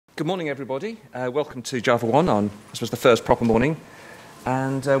Good morning, everybody. Welcome to Java 1 on, I suppose, the first proper morning.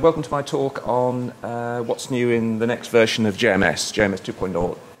 And welcome to my talk on what's new in the next version of JMS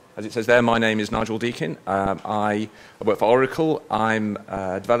 2.0. As it says there, my name is Nigel Deakin. I work for Oracle. I'm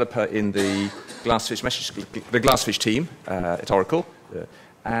a developer in the Glassfish team at Oracle.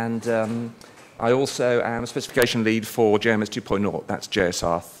 And I also am a specification lead for JMS 2.0. That's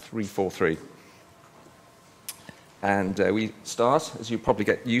JSR 343. And we start, as you probably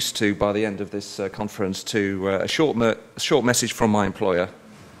get used to by the end of this conference, to a short message from my employer.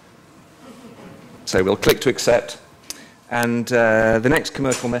 So we'll click to accept. And the next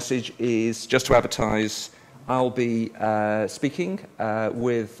commercial message is just to advertise. I'll be speaking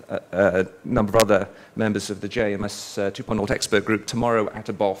with a number of other members of the JMS 2.0 expert group tomorrow at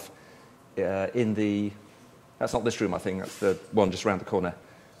a BOF in the, that's not this room, I think, that's the one just around the corner,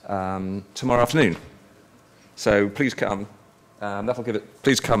 tomorrow afternoon. So please come.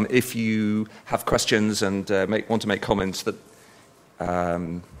 Please come if you have questions and want to make comments.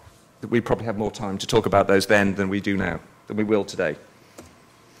 That we probably have more time to talk about those then than we do now, than we will today.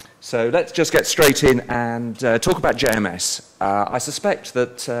 So let's just get straight in and talk about JMS. I suspect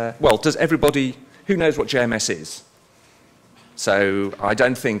that well, does everybody who knows what JMS is? So I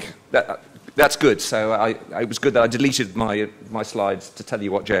don't think that's good. So it was good that I deleted my slides to tell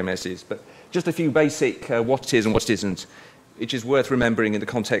you what JMS is, but. Just a few basic what it is and what it isn't, which is worth remembering in the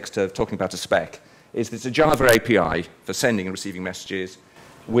context of talking about a spec, is that it's a Java API for sending and receiving messages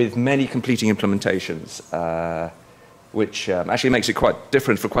with many completing implementations, which actually makes it quite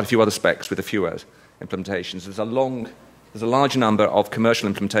different for quite a few other specs with a fewer implementations. There's a large number of commercial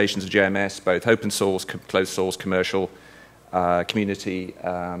implementations of JMS, both open source, closed source, commercial, community,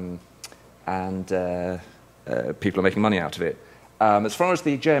 and people are making money out of it. As far as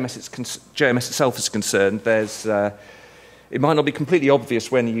the JMS itself is concerned, it might not be completely obvious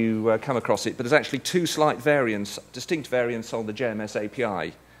when you come across it, but there's actually two slight distinct variants on the JMS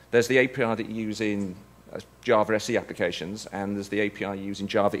API. There's the API that you use in Java SE applications, and there's the API you use in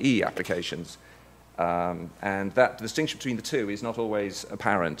Java EE applications. And that distinction between the two is not always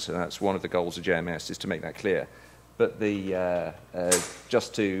apparent, and that's one of the goals of JMS, is to make that clear. But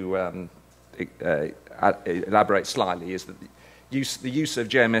just to elaborate slightly, is that the use of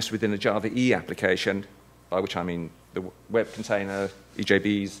JMS within a Java EE application, by which I mean the web container,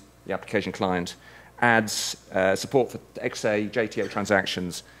 EJBs, the application client, adds support for XA, JTA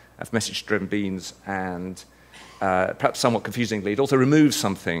transactions, for message-driven beans, and perhaps somewhat confusingly, it also removes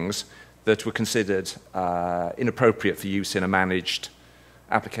some things that were considered inappropriate for use in a managed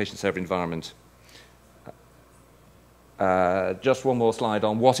application server environment. Just one more slide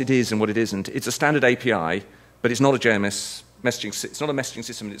on what it is and what it isn't. It's a standard API, but it's not a JMS messaging. It's not a messaging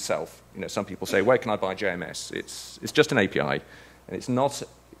system in itself. You know, some people say, "Where can I buy JMS?" It's just an API, and it's not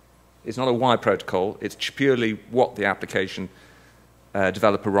a wire protocol. It's purely what the application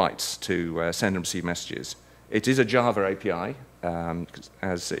developer writes to send and receive messages. It is a Java API,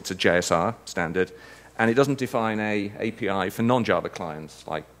 as it's a JSR standard, and it doesn't define a API for non-Java clients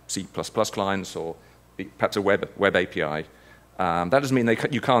like C++ clients or perhaps a web API. That doesn't mean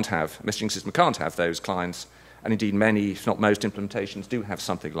you can't have a messaging system can't have those clients. And indeed, many, if not most, implementations do have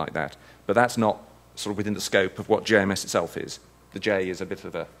something like that. But that's not sort of within the scope of what JMS itself is. The J is a bit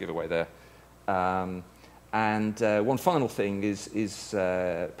of a giveaway there. And one final thing is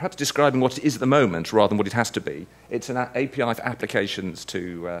perhaps describing what it is at the moment rather than what it has to be. It's an API for applications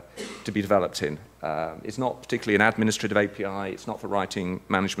to be developed in. It's not particularly an administrative API. It's not for writing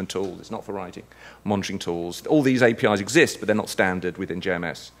management tools. It's not for writing monitoring tools. All these APIs exist, but they're not standard within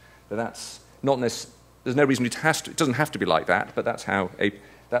JMS. But that's not necessarily. There's no reason it doesn't have to be like that, but that's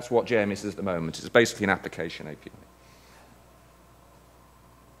what JMS is at the moment. It's basically an application API.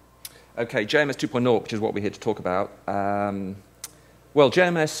 Okay, JMS 2.0, which is what we're here to talk about. Well,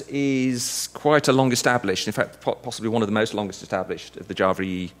 JMS is quite a long established, in fact, possibly one of the most longest established of the Java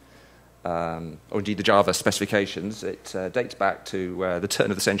EE, or indeed the Java specifications. It dates back to the turn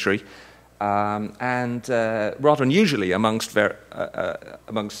of the century, and rather unusually amongst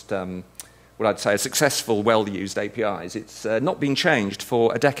what I'd say are successful, well-used APIs. It's not been changed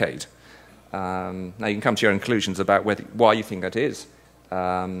for a decade. Now you can come to your own conclusions about why you think that is.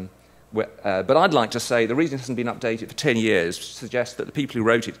 But I'd like to say the reason it hasn't been updated for 10 years suggests that the people who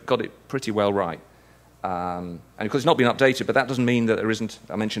wrote it got it pretty well right. And of course it's not been updated, but that doesn't mean that there isn't,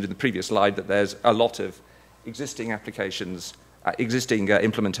 I mentioned in the previous slide, that there's a lot of existing applications, existing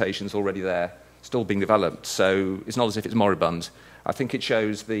implementations already there, still being developed. So it's not as if it's moribund. I think it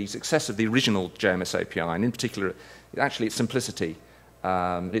shows the success of the original JMS API, and in particular, actually its simplicity,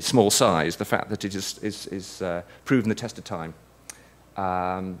 its small size, the fact that it is proven the test of time.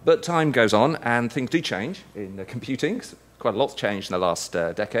 But time goes on, and things do change in computing. Quite a lot's changed in the last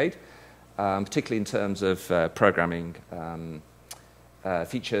decade, particularly in terms of programming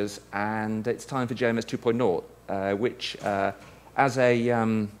features. And it's time for JMS 2.0, which, as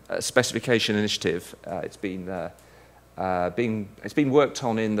a specification initiative, it's been worked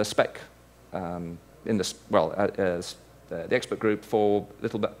on in the spec, the expert group for a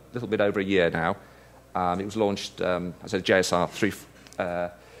little bit over a year now. It was launched, as I said, JSR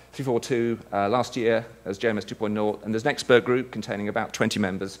 342 last year as JMS 2.0, and there's an expert group containing about 20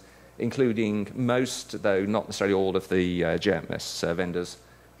 members, including most, though not necessarily all, of the JMS vendors,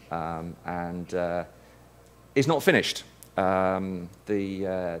 and it's not finished.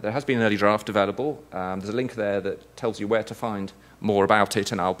 There has been an early draft available. There's a link there that tells you where to find more about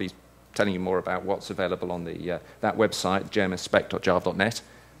it, and I'll be telling you more about what's available on that website, jmsspec.java.net.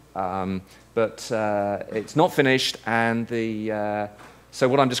 But it's not finished, and so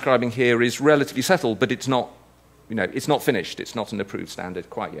what I'm describing here is relatively settled, but it's not, it's not finished. It's not an approved standard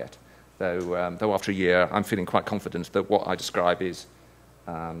quite yet. Though after a year, I'm feeling quite confident that what I describe is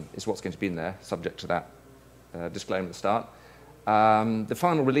what's going to be in there, subject to that disclaimer at the start. The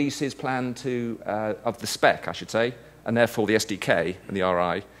final release is planned of the spec, I should say, and therefore the SDK and the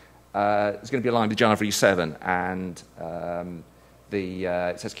RI is going to be aligned with Java E7, and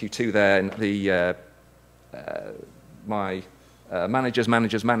it says Q2 there, and my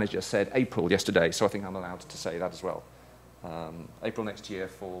manager said April yesterday, so I think I'm allowed to say that as well. April next year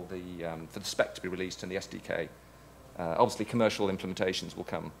for the spec to be released and the SDK. Obviously, commercial implementations will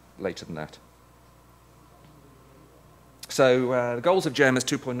come later than that. So the goals of JMS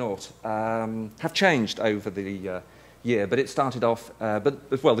 2.0 have changed over the year, but it started off,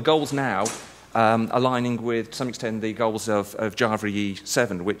 the goals now aligning with, to some extent, the goals of Java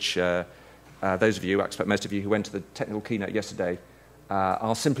E7, which those of you, I expect most of you who went to the technical keynote yesterday,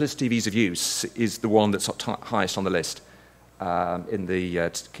 our simplicity of ease of use is the one that's highest on the list in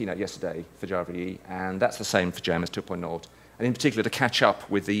the keynote yesterday for Java E, and that's the same for JMS 2.0. And in particular, to catch up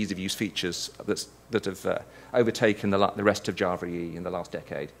with the ease of use features that have overtaken the rest of Java E in the last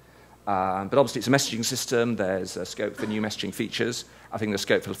decade. But obviously, it's a messaging system. There's a scope for new messaging features. I think there's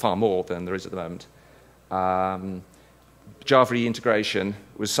scope for far more than there is at the moment. Java E integration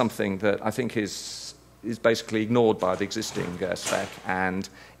was something that I think is basically ignored by the existing spec. And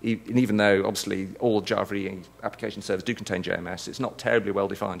even though, obviously, all Java E application servers do contain JMS, it's not terribly well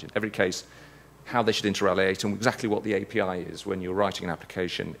defined in every case how they should interrelate and exactly what the API is when you're writing an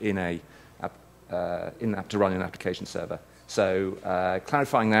application to run in an application server. So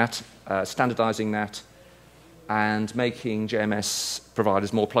clarifying that, standardizing that, and making JMS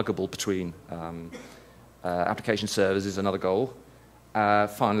providers more pluggable between application servers is another goal.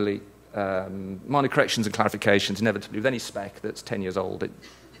 Finally, minor corrections and clarifications, inevitably with any spec that's 10 years old.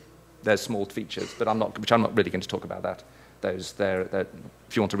 There's small features, but I'm not really going to talk about that. Those there,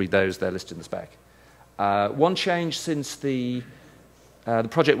 if you want to read those, they're listed in the spec. One change since the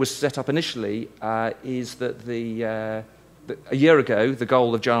project was set up initially is that a year ago, the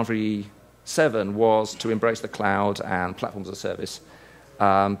goal of Java E7 was to embrace the cloud and platforms as a service.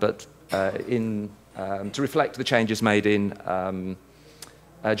 But to reflect the changes made in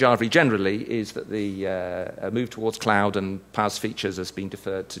Java generally, is that the move towards cloud and PaaS features has been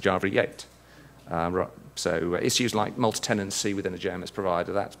deferred to Java E8. So issues like multi-tenancy within a JMS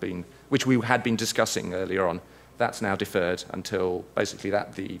provider, which we had been discussing earlier on, that's now deferred until basically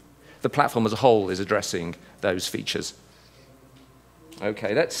the platform as a whole is addressing those features.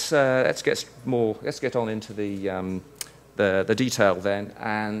 Okay, let's get on into the detail then,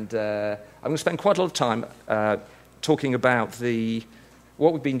 and I'm going to spend quite a lot of time talking about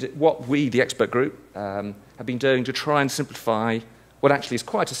what we, the expert group, have been doing to try and simplify what actually is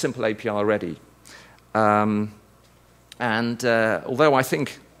quite a simple API already. Although I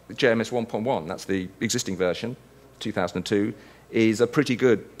think JMS 1.1, that's the existing version, 2002, is a pretty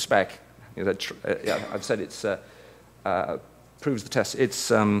good spec. I've said it's proves the test. It's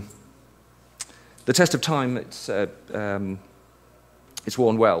the test of time. It's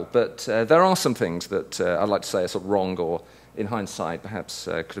worn well, but there are some things that I'd like to say are sort of wrong, or in hindsight, perhaps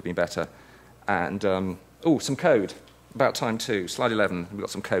could have been better. And some code. About time too. Slide 11. We've got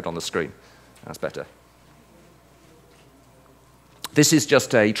some code on the screen. That's better. This is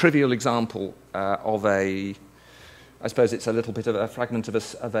just a trivial example of I suppose it's a little bit of a fragment of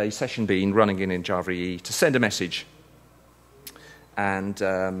a session bean running in Java EE to send a message. And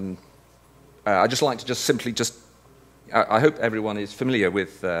I just like to simply I hope everyone is familiar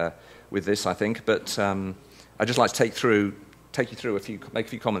with this, I think, but I'd just like to take you through make a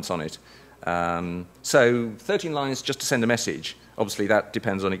few comments on it. So 13 lines just to send a message. Obviously, that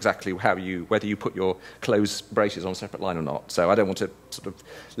depends on exactly whether you put your close braces on a separate line or not. So I don't want to sort of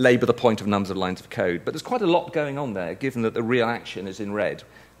labour the point of numbers of lines of code. But there's quite a lot going on there, given that the real action is in red,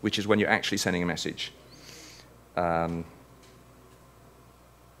 which is when you're actually sending a message.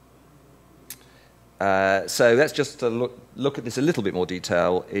 So let's just look at this a little bit more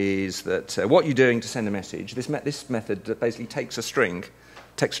detail, is that what you're doing to send a message, this method basically takes a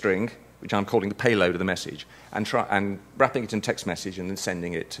text string, which I'm calling the payload of the message, and wrapping it in text message and then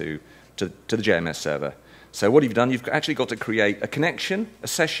sending it to the JMS server. So what you've done, you've actually got to create a connection, a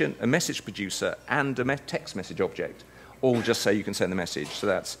session, a message producer, and a text message object, all just so you can send the message. So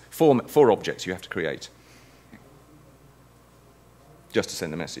that's four objects you have to create just to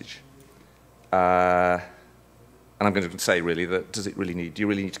send the message. And I'm going to say, really, that do you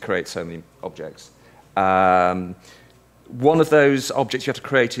really need to create so many objects? One of those objects you have to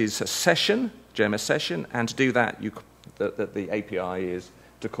create is a session, JMS session, and to do that, the API is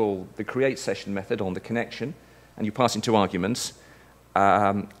to call the create session method on the connection, and you pass in 2 arguments.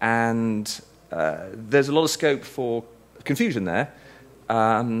 There's a lot of scope for confusion there.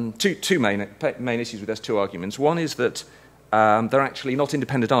 Two main issues with those 2 arguments. One is that they're actually not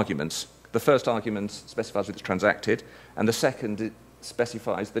independent arguments. The first argument specifies if it's transacted, and the second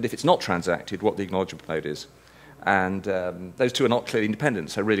specifies that if it's not transacted, what the acknowledgement mode is. And those 2 are not clearly independent,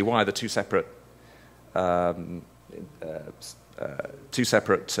 so really why are the 2 separate arguments,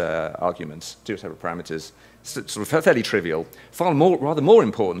 2 separate parameters? It's sort of fairly trivial. Rather more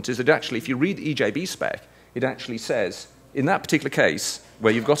important is that actually, if you read the EJB spec, it actually says, in that particular case,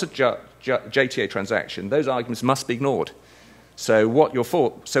 where you've got a JTA transaction, those arguments must be ignored. So what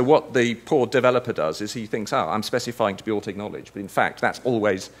the poor developer does is he thinks, I'm specifying to be auto-acknowledged, but in fact, that's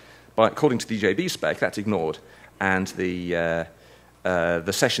always, according to the EJB spec, that's ignored, and the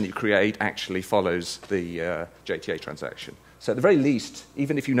session that you create actually follows the JTA transaction. So at the very least,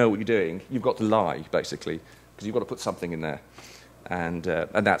 even if you know what you're doing, you've got to lie, basically, because you've got to put something in there. And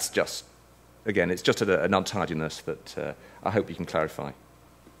that's just, again, it's just an untidiness that I hope you can clarify.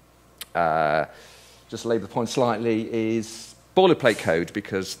 Just to labour the point slightly, is boilerplate code,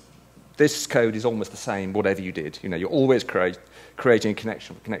 because this code is almost the same whatever you did. You're always creating a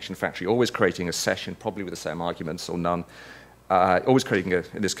connection factory, always creating a session, probably with the same arguments or none. Always creating,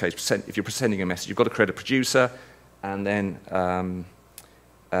 in this case, if you're sending a message, you've got to create a producer, and then,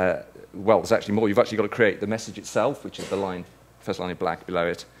 there's actually more. You've actually got to create the message itself, which is the first line in black below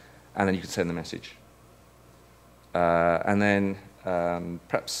it, and then you can send the message. And then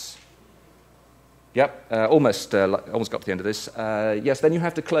perhaps... Yep, almost got to the end of this. Yes, then you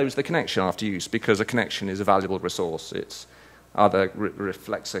have to close the connection after use, because a connection is a valuable resource. It's either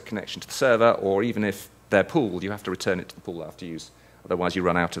reflects a connection to the server, or even if they're pooled, you have to return it to the pool after use. Otherwise, you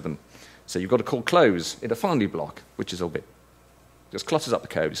run out of them. So you've got to call close in a finally block, which is a bit, just clutters up the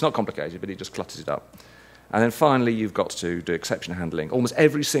code. It's not complicated, but it just clutters it up. And then finally, you've got to do exception handling. Almost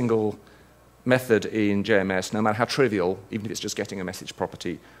every single method in JMS, no matter how trivial, even if it's just getting a message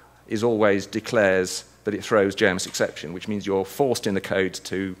property, is always declares that it throws JMS exception, which means you're forced in the code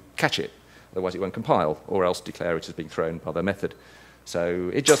to catch it. Otherwise, it won't compile, or else declare it as being thrown by the method. So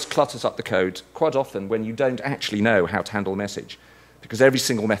it just clutters up the code quite often when you don't actually know how to handle a message, because every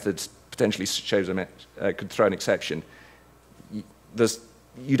single method potentially shows could throw an exception.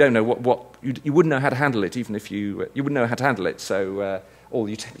 You don't know you wouldn't know how to handle it, even if you wouldn't know how to handle it. So all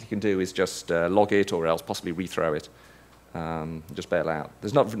you typically can do is just log it, or else possibly rethrow it. Just bail out.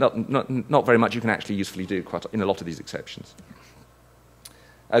 There's not very much you can actually usefully do in a lot of these exceptions.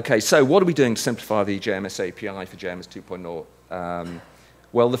 Okay, so what are we doing to simplify the JMS API for JMS 2.0?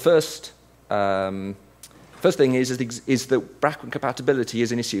 Well, the first thing is that backward compatibility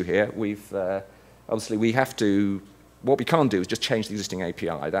is an issue here. Obviously we have to. What we can't do is just change the existing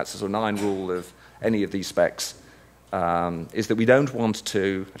API. That's the sort of 9 rule of any of these specs. Is that we don't want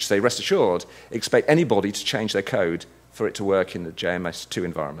to, I should say, rest assured, expect anybody to change their code for it to work in the JMS 2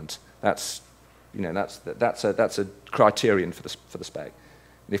 environment. That's a criterion for the spec.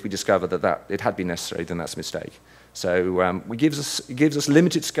 And if we discover that it had been necessary, then that's a mistake. So it gives us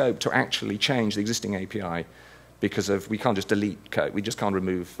limited scope to actually change the existing API, because we can't just delete code. We just can't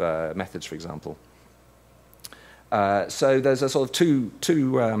remove methods, for example. So there's a sort of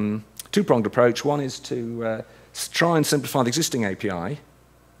two-pronged approach. One is to try and simplify the existing API.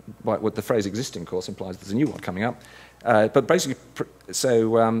 What the phrase existing, of course, implies there's a new one coming up. But basically,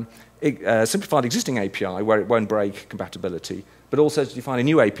 simplify the existing API where it won't break compatibility, but also to define a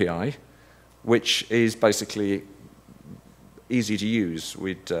new API, which is basically easy to use,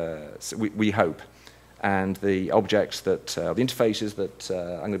 we hope. and the objects that, the interfaces that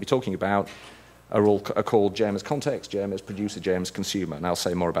I'm going to be talking about are called JMS context, JMS producer, JMS consumer, and I'll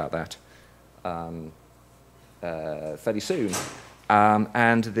say more about that fairly soon.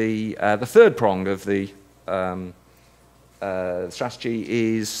 And the third prong of the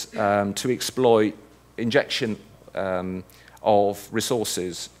strategy is to exploit injection of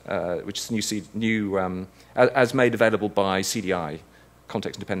resources, which is new as made available by CDI,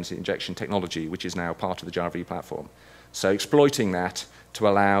 context dependency injection technology, which is now part of the Java EE platform. So exploiting that to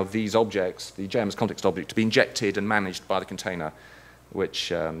allow these objects, the JMS context object, to be injected and managed by the container,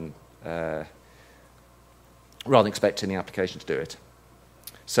 which rather than expecting the application to do it.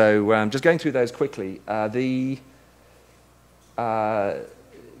 So just going through those quickly.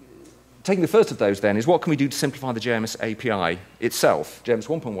 Taking the first of those then is what can we do to simplify the JMS API itself, JMS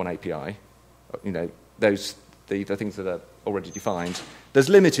 1.1 API, the things that are already defined. There's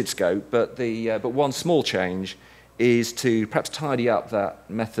limited scope, but one small change is to perhaps tidy up that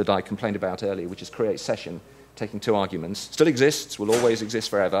method I complained about earlier, which is create session, taking 2 arguments. Still exists, will always exist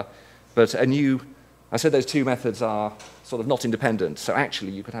forever, but I said those 2 methods are sort of not independent, so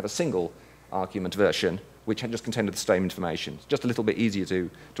actually you could have a single argument version which just contained the same information. It's just a little bit easier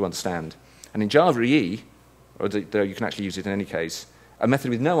to understand. And in Java EE, though you can actually use it in any case, a method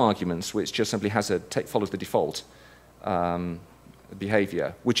with no arguments, which just simply follows the default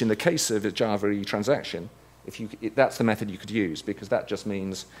behavior, which in the case of a Java EE transaction, that's the method you could use, because that just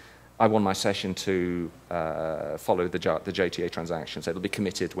means I want my session to follow the JTA transaction, so it'll be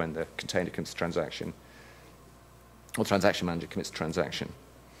committed when the container commits the transaction, or the transaction manager commits the transaction.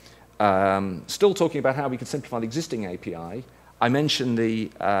 Still talking about how we could simplify the existing API, I mentioned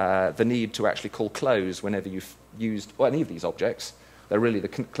the need to actually call close whenever you've used any of these objects. They're really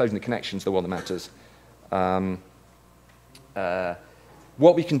closing the connections, the one that matters.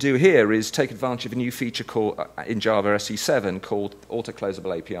 What we can do here is take advantage of a new feature in Java SE7 called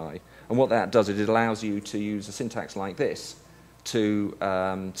auto-closable API. And what that does is it allows you to use a syntax like this to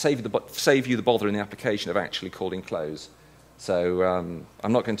save you the bother in the application of actually calling close. So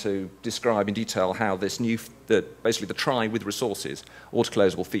I'm not going to describe in detail how this basically the try with resources,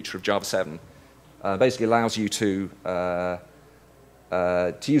 auto-closable feature of Java 7, basically allows you to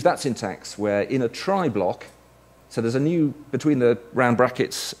use that syntax where in a try block, so there's a new, between the round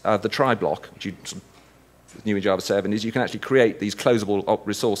brackets of the try block, which is new in Java 7, is you can actually create these closable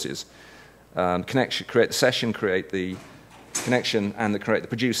resources. Create the session, create the connection, and create the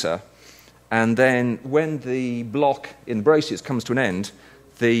producer. And then when the block in braces comes to an end,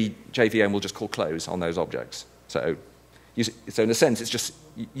 the JVM will just call close on those objects. So in a sense, it's just,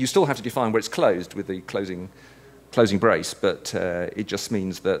 you still have to define where it's closed with the closing brace, but it just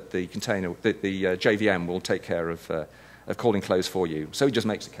means that the JVM will take care of calling close for you. So it just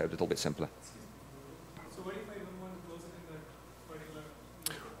makes the code a little bit simpler. So what if I don't want to close it in that particular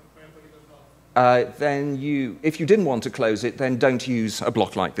then if you didn't want to close it, then don't use a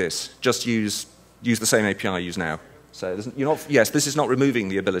block like this. Just use the same API I use now. So this is not removing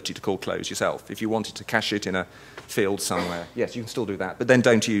the ability to call close yourself. If you wanted to cache it in a field somewhere, yes, you can still do that, but then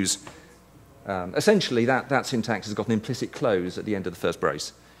don't use. Essentially, that syntax has got an implicit close at the end of the first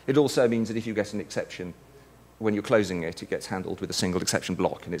brace. It also means that if you get an exception, when you're closing it, it gets handled with a single exception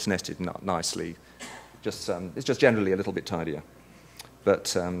block, and it's nested nicely. It's just generally a little bit tidier. But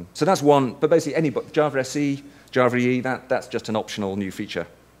so that's one. But basically, Java SE, Java EE, that's just an optional new feature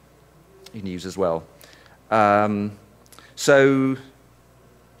you can use as well. So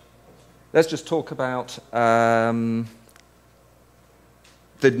let's just talk about the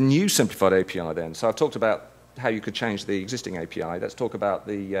new simplified API then. So I've talked about how you could change the existing API. Let's talk about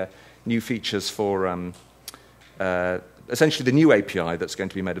the new features for essentially the new API that's going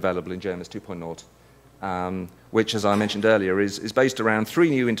to be made available in JMS 2.0, which, as I mentioned earlier, is based around 3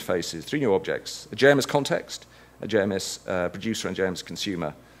 new interfaces, 3 new objects: a JMS context, a JMS producer, and JMS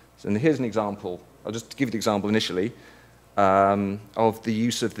consumer. And here's an example. I'll just give you the example initially of the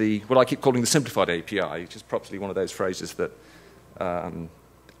use of what I keep calling the simplified API, which is probably one of those phrases that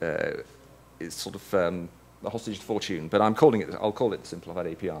is sort of a hostage to fortune, but I'll call it the simplified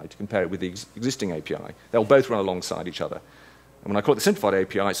API to compare it with the existing API. They'll both run alongside each other. And when I call it the simplified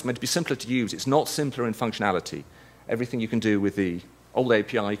API, it's meant to be simpler to use. It's not simpler in functionality. Everything you can do with the old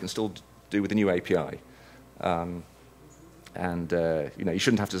API, you can still do with the new API. You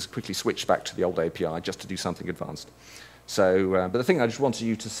shouldn't have to quickly switch back to the old API just to do something advanced. So, but the thing I just wanted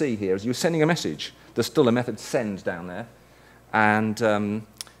you to see here is you're sending a message. There's still a method send down there, and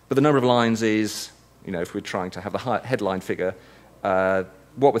but the number of lines is, if we're trying to have the headline figure,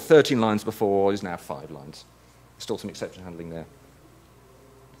 what were 13 lines before is now 5 lines. Still some exception handling there.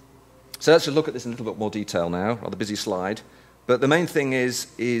 So let's just look at this in a little bit more detail now, rather busy slide. But the main thing is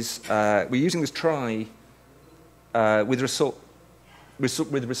we're using this try with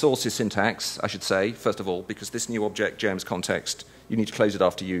resources syntax, I should say, first of all, because this new object, JMS context, you need to close it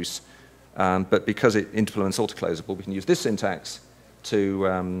after use. But because it implements autoclosable, we can use this syntax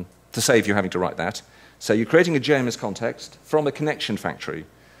to save you having to write that. So you're creating a JMS context from a connection factory.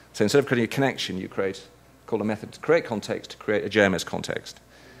 So instead of creating a connection, you call a method to create context to create a JMS context.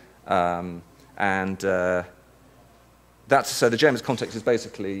 So the JMS context is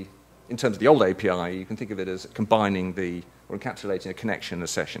basically, in terms of the old API, you can think of it as combining or encapsulating a connection and a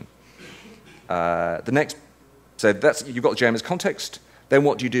session. So you've got the JMS context. Then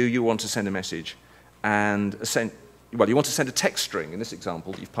what do? You want to send a message, and you want to send a text string in this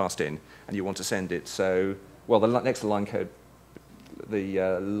example that you've passed in, and you want to send it. So, next to the line code,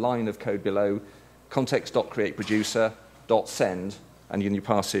 the line of code below, context.createProducer.send, and you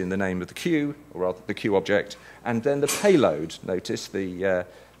pass in the name of the queue, or rather the queue object, and then the payload. Notice the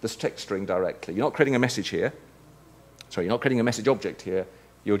text string directly. You're not creating a message here. Sorry, you're not creating a message object here.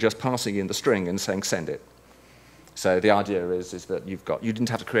 You're just passing in the string and saying send it. So the idea is that you didn't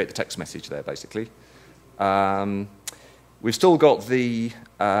have to create the text message there, basically. We've still got the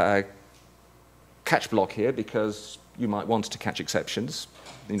catch block here because you might want to catch exceptions.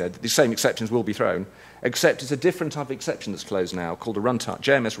 The same exceptions will be thrown, except it's a different type of exception that's closed now called a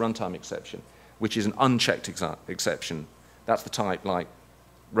JMS runtime exception, which is an unchecked exception. That's the type like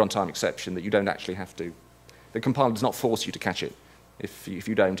runtime exception that you don't actually have to. The compiler does not force you to catch it. If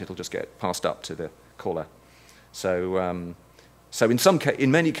you don't, it'll just get passed up to the caller. So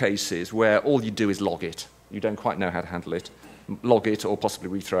in many cases where all you do is log it, you don't quite know how to handle it, log it or possibly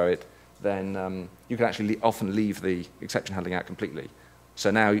rethrow it, then you can actually often leave the exception handling out completely. So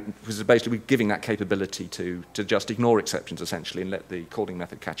now, basically, we're giving that capability to just ignore exceptions, essentially, and let the calling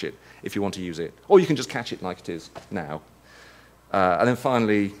method catch it if you want to use it. Or you can just catch it like it is now. And then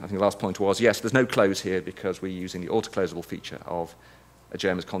finally, I think the last point was, yes, there's no close here because we're using the autoclosable feature of a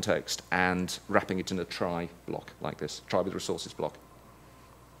JMS context and wrapping it in a try block like this, try with resources block.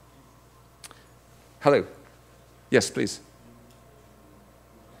 Hello. Yes, please.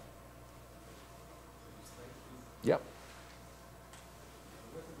 Yep.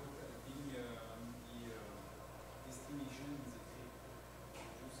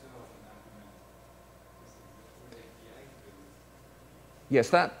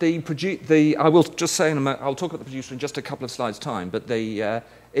 Yes, I will just say in a moment, I'll talk about the producer in just a couple of slides' time, but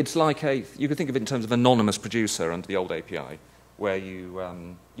it's like you could think of it in terms of anonymous producer under the old API, where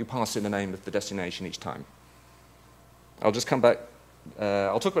you pass in the name of the destination each time. I'll just come back.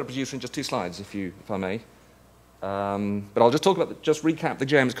 I'll talk about the producer in just 2 slides, if I may. But I'll just recap the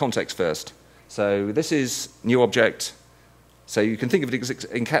JMS context first. So this is new object. So you can think of it as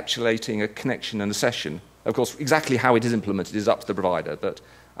encapsulating a connection and a session. Of course, exactly how it is implemented is up to the provider, but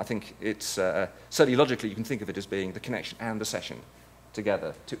I think it's certainly logically you can think of it as being the connection and the session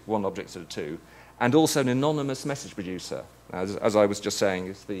together, one object instead of 2, and also an anonymous message producer. As I was just saying,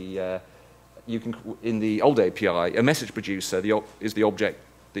 is in the old API, a message producer is the object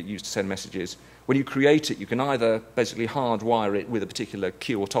that you use to send messages. When you create it, you can either basically hardwire it with a particular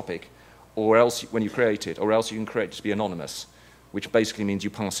queue or topic, or else when you create it, or else you can create it to be anonymous, which basically means you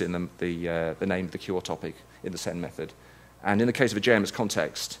pass in the name of the queue or topic in the send method. And in the case of a JMS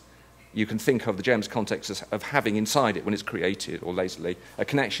context, you can think of the JMS context as of having inside it, when it's created, or lazily, a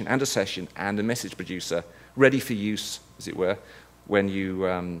connection and a session and a message producer ready for use, as it were, when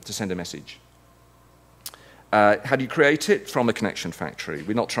to send a message. How do you create it? From a connection factory.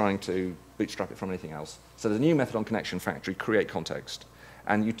 We're not trying to bootstrap it from anything else. So there's a new method on connection factory, create context.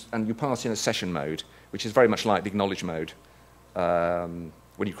 And you pass in a session mode, which is very much like the acknowledge mode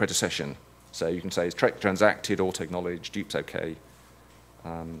when you create a session. So you can say it's transacted, auto-acknowledged, dupes OK,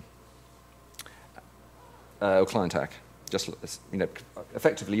 or client hack. Just,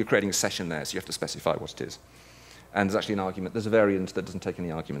 effectively, you're creating a session there, so you have to specify what it is. And there's actually an argument. There's a variant that doesn't take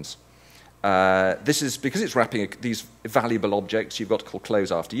any arguments. This is because it's wrapping these valuable objects. You've got to call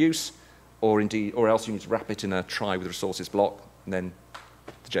close after use, or else you need to wrap it in a try with resources block, and then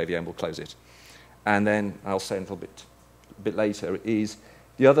the JVM will close it. And then I'll say a little bit later is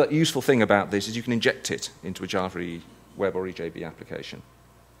the other useful thing about this is you can inject it into a Java EE web or EJB application.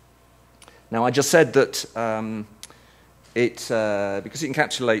 Now I just said that because it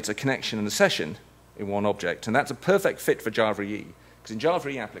encapsulates a connection and a session in one object, and that's a perfect fit for Java EE, because in Java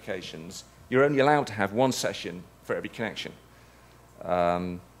EE applications you're only allowed to have one session for every connection.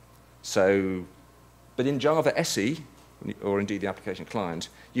 But in Java SE, or indeed the application client,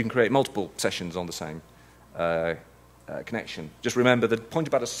 you can create multiple sessions on the same connection. Just remember, the point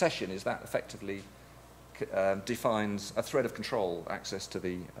about a session is that effectively defines a thread of control access to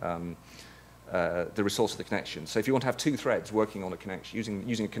the resource of the connection. So if you want to have two threads working on a connection,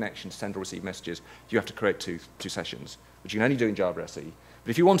 using a connection to send or receive messages, you have to create two sessions, which you can only do in Java SE. But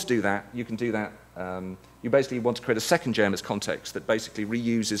if you want to do that, you can do that. You basically want to create a second JMS context that basically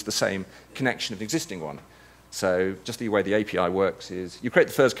reuses the same connection of the existing one. So just the way the API works is you create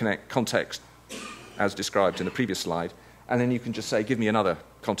the first context as described in the previous slide, and then you can just say, give me another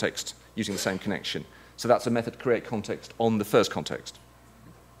context using the same connection. So that's a method create context on the first context.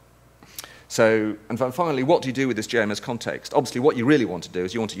 So, and finally, what do you do with this JMS context? Obviously, what you really want to do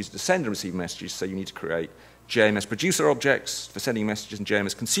is you want to use it to send and receive messages, so you need to create JMS producer objects for sending messages and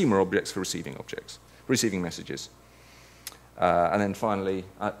JMS consumer objects for receiving messages. And then finally,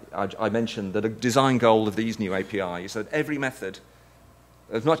 I mentioned that a design goal of these new APIs is that every method,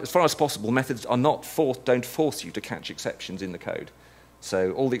 as far as possible, methods don't force you to catch exceptions in the code.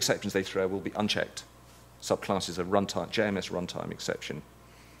 So all the exceptions they throw will be unchecked. Subclasses of JMS runtime exception.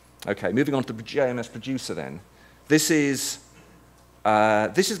 Okay, moving on to the JMS producer then. This is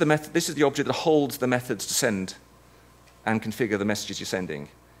the object that holds the methods to send and configure the messages you're sending.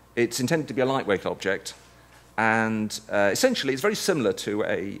 It's intended to be a lightweight object, and essentially it's very similar to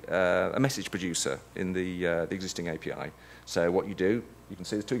a message producer in the existing API. So what you do, you can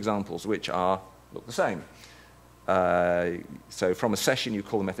see there's two examples which look the same. So from a session you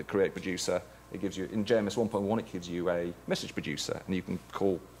call the method create producer. It gives you, in JMS 1.1, it gives you a message producer, and you can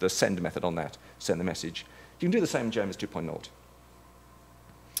call the send method on that, send the message. You can do the same in JMS 2.0.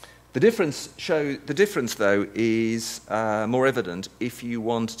 The difference, though, is more evident if you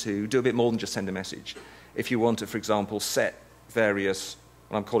want to do a bit more than just send a message. If you want to, for example, set various,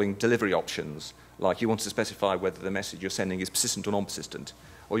 what I'm calling delivery options, like you want to specify whether the message you're sending is persistent or non-persistent,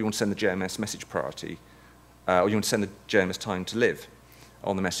 or you want to send the JMS message priority, or you want to send the JMS time to live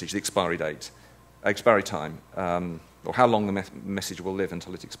on the message, the expiry time, or how long the message will live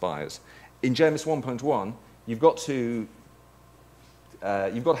until it expires. In JMS 1.1, you've got to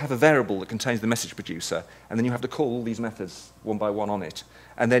have a variable that contains the message producer, and then you have to call all these methods one by one on it,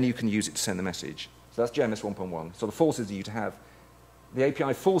 and then you can use it to send the message. So that's JMS 1.1. So the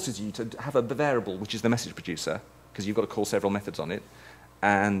API forces you to have a variable which is the message producer, because you've got to call several methods on it.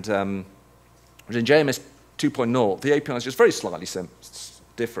 And in JMS 2.0, the API is just very slightly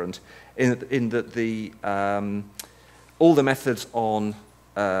different in that all the methods on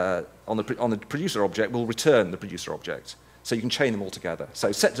the producer object will return the producer object. So you can chain them all together.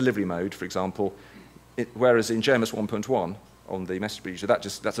 So set delivery mode, for example, whereas in JMS 1.1 on the message producer,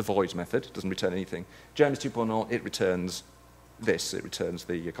 that's a void method, it doesn't return anything. JMS 2.0, it returns this, it returns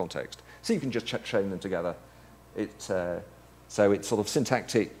the context. So you can just chain them together. So it's sort of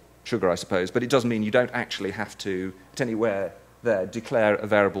syntactic sugar, I suppose, but it does mean you don't actually have to, at anywhere there, declare a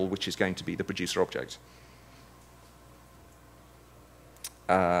variable which is going to be the producer object.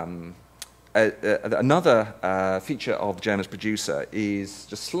 Another feature of the JMS producer is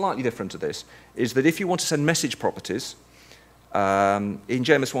just slightly different to this, is that if you want to send message properties, in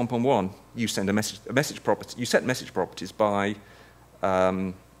JMS 1.1, you send you set message properties by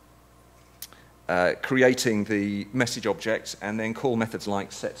creating the message object and then call methods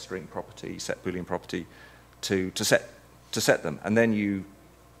like set string property, set boolean property to set them, and then you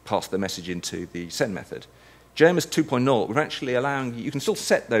pass the message into the send method. JMS 2.0, we're actually allowing you can still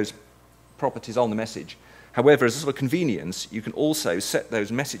set those properties on the message. However, as a sort of convenience, you can also set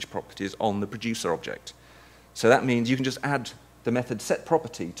those message properties on the producer object. So that means you can just add the method set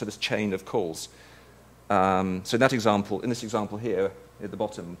property to this chain of calls. So in this example here at the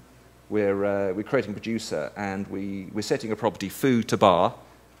bottom, we're creating a producer and we're setting a property foo to bar,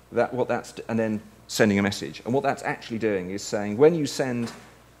 and then sending a message. And what that's actually doing is saying when you send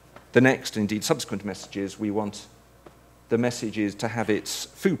the next and indeed subsequent messages, we want the messages to have its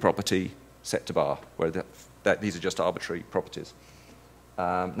foo property set to bar, where these are just arbitrary properties.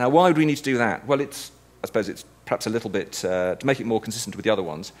 Now, why would we need to do that? Well, I suppose it's perhaps a little bit to make it more consistent with the other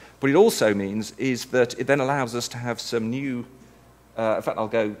ones. But it also means is that it then allows us to have some new, in fact,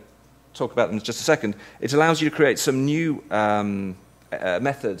 I'll talk about them in just a second. It allows you to create some new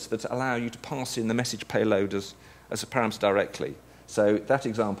methods that allow you to pass in the message payload as a parameter directly. So that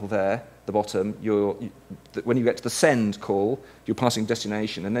example there, the bottom, when you get to the send call, you're passing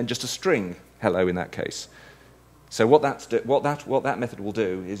destination, and then just a string hello in that case. So what that method will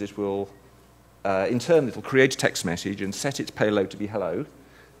do is it will, in turn, it will create a text message and set its payload to be hello.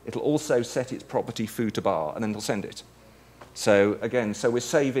 It'll also set its property foo to bar, and then it'll send it. So again, we're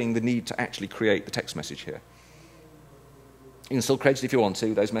saving the need to actually create the text message here. You can still create it if you want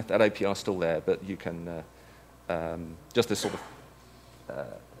to. That API is still there, but you can just this sort of,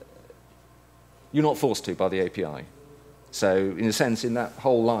 you're not forced to by the API. So in a sense, in that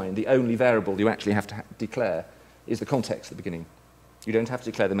whole line, the only variable you actually have to declare is the context at the beginning. You don't have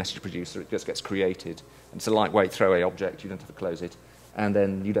to declare the message producer, it just gets created. And it's a lightweight throwaway object, you don't have to close it. And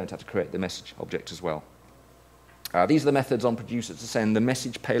then you don't have to create the message object as well. These are the methods on producer to send the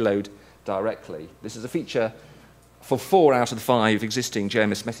message payload directly. This is a feature for 4 out of the 5 existing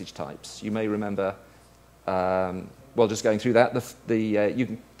JMS message types. You may remember, well, just going through that,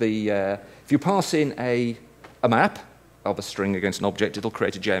 if you pass in a map of a string against an object, it'll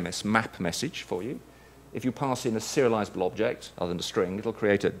create a JMS map message for you. If you pass in a serializable object, other than a string, it'll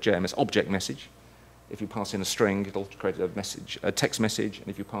create a JMS object message. If you pass in a string, it'll create a text message. And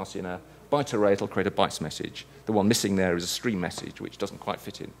if you pass in a byte array, it'll create a bytes message. The one missing there is a stream message, which doesn't quite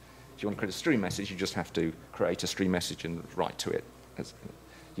fit in. If you want to create a stream message, you just have to create a stream message and write to it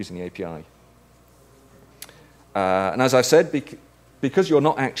using the API. And as I've said, because you're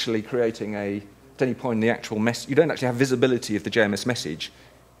not actually creating at any point in the actual message, you don't actually have visibility of the JMS message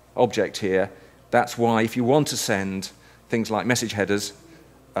object here. That's why if you want to send things like message headers,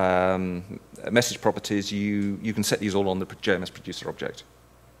 message properties, you can set these all on the JMS producer object.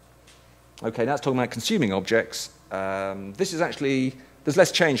 Okay, now it's talking about consuming objects. This is actually, there's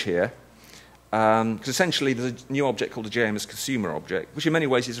less change here, because essentially there's a new object called a JMS consumer object, which in many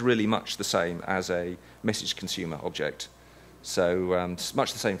ways is really much the same as a message consumer object. So it's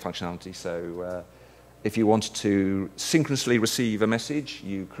much the same functionality. So if you wanted to synchronously receive a message,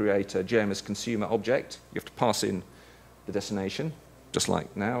 you create a JMS consumer object. You have to pass in the destination, just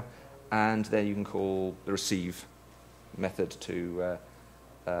like now, and then you can call the receive method to,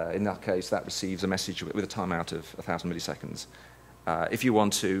 in that case, that receives a message with a timeout of 1,000 milliseconds. If you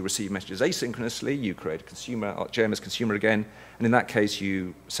want to receive messages asynchronously, you create a consumer, JMS consumer again, and in that case,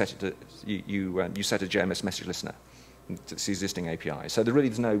 you set it you set a JMS message listener. It's the existing API. So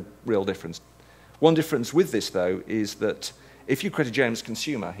there's no real difference. One difference with this, though, is that if you create a JMS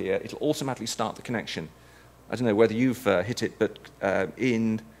consumer here, it'll automatically start the connection. I don't know whether you've hit it, but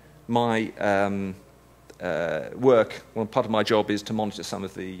in my work, part of my job is to monitor some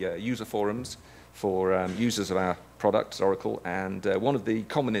of the user forums for users of our products, Oracle, and one of the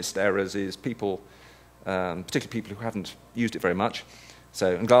commonest errors is people, particularly people who haven't used it very much.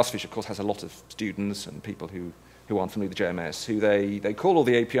 So, and Glassfish, of course, has a lot of students and people who aren't familiar with JMS, who they call all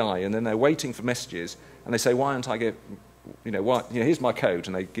the API, and then they're waiting for messages, and they say, why aren't I here's my code,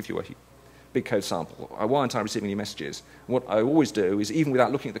 and they give you a big code sample. Why aren't I receiving any messages? And what I always do is, even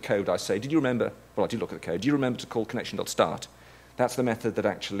without looking at the code, I say, did you remember, well, I did look at the code, do you remember to call connection.start? That's the method that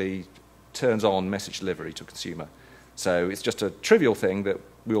actually turns on message delivery to a consumer. So it's just a trivial thing that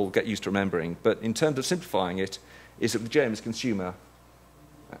we all get used to remembering, but in terms of simplifying it, is that the JMS consumer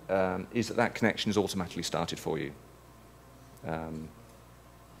is that connection is automatically started for you.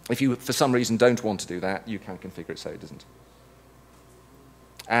 If you, for some reason, don't want to do that, you can configure it so it doesn't.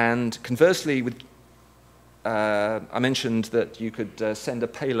 And conversely, I mentioned that you could send a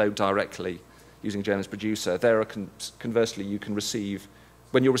payload directly using JMS Producer. Conversely, you can receive,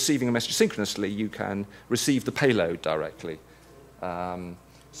 when you're receiving a message synchronously, you can receive the payload directly. In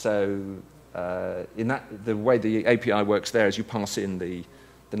that, the way the API works there is you pass in the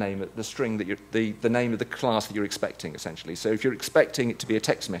name of the string that the name of the class that you're expecting, essentially. So if you're expecting it to be a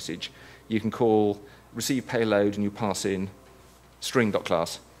text message, you can call receive payload and you pass in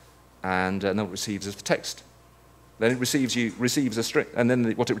string.class, and then it receives as the text. Then it receives a string, and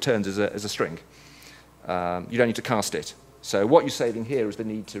then what it returns is a string. You don't need to cast it. So what you're saving here is the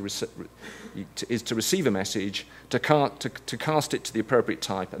need to receive a message, to cast it to the appropriate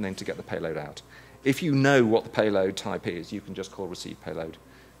type, and then to get the payload out. If you know what the payload type is, you can just call receive payload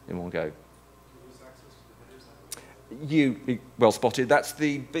in one go. Well spotted. That's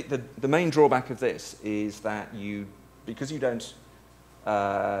the main drawback of this is that because you don't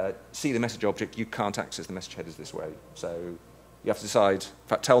see the message object, you can't access the message headers this way. So you have to decide, in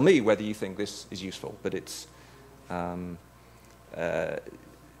fact, tell me whether you think this is useful. But it's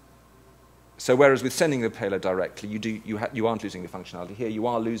so whereas with sending the payload directly, you aren't losing the functionality. Here you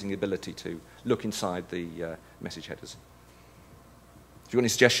are losing the ability to look inside the message headers. If you've got any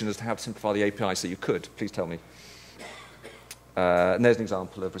suggestions as to how to simplify the API so you could, please tell me. And there's an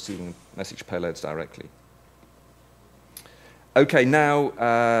example of receiving message payloads directly. Okay, now,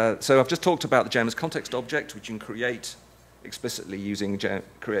 so I've just talked about the JMS context object, which you can create explicitly using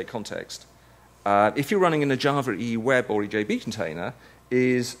create context. If you're running in a Java EE Web or EJB container,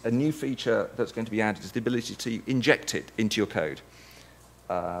 is a new feature that's going to be added is the ability to inject it into your code.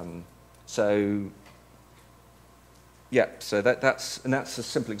 So that's a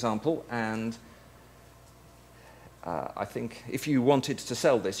simple example, and I think if you wanted to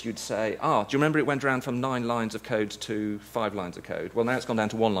sell this, you'd say, do you remember it went around from 9 lines of code to 5 lines of code? Well, now it's gone down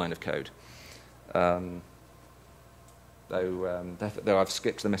to 1 line of code. Though I've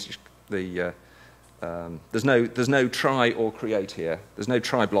skipped the message, there's no try or create here. There's no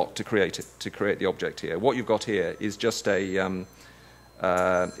try block to create the object here. What you've got here is just in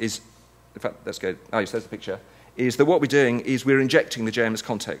fact, let's go. Oh, yes, there's the picture. Is that what we're doing is we're injecting the JMS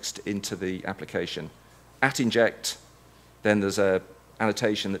context into the application. At inject, then there's a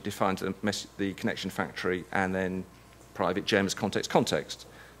annotation that defines the connection factory, and then private JMS context.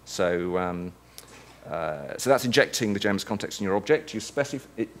 So that's injecting the JMS context in your object.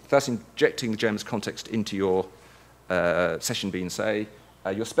 That's injecting the JMS context into your session bean, say.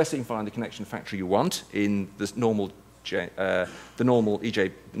 You're specifying the connection factory you want in the normal Java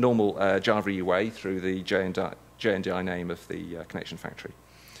EE way through the JNDI name of the connection factory.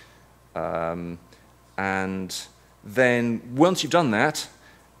 And then once you've done that,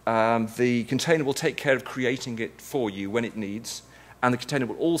 the container will take care of creating it for you when it needs, and the container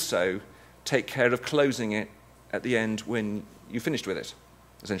will also take care of closing it at the end when you've finished with it,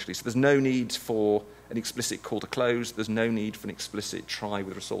 essentially. So there's no need for an explicit call to close. There's no need for an explicit try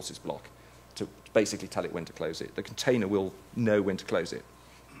with resources block to basically tell it when to close it. The container will know when to close it.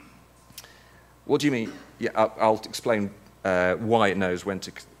 What do you mean? Yeah, I'll explain why it knows when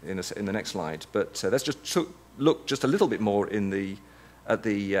to in the next slide. But let's just look just a little bit more at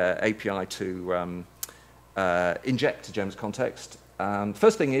the API to inject a JMS context.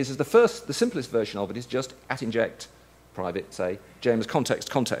 First thing is the simplest version of it is just at inject private, say, JMS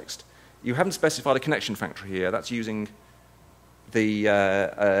context. You haven't specified a connection factory here. That's using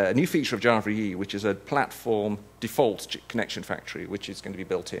a new feature of Java EE, which is a platform default connection factory, which is going to be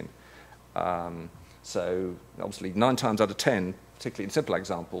built in. So obviously 9 times out of 10, particularly in simple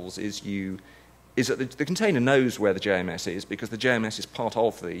examples, is that the container knows where the JMS is because the JMS is part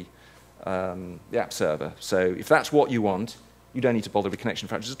of the app server. So if that's what you want, you don't need to bother with connection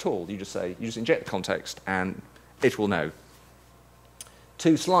factors at all. You just inject the context and it will know.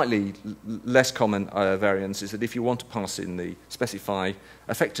 2 slightly less common variants is that if you want to specify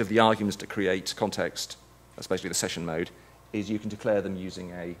effectively arguments to create context, that's basically the session mode, is you can declare them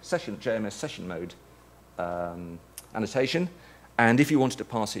using a JMS session mode annotation. And if you wanted to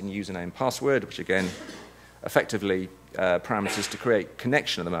pass in username and password, which again, effectively parameters to create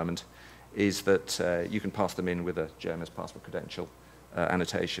connection at the moment, is that you can pass them in with a JMS password credential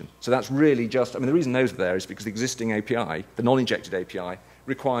annotation. So that's really just, the reason those are there is because the existing API, the non-injected API,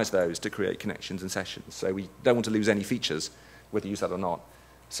 requires those to create connections and sessions. So we don't want to lose any features, whether you use that or not.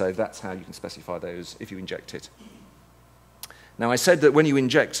 So that's how you can specify those if you inject it. Now, I said that when you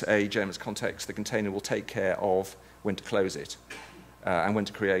inject a JMS context, the container will take care of when to close it and when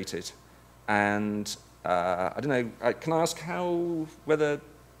to create it. And I don't know, can I ask how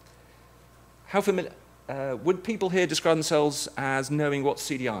familiar, would people here describe themselves as knowing what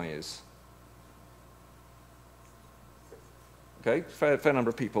CDI is? Okay, fair number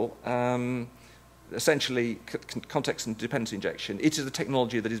of people. Essentially, context and dependency injection, it is the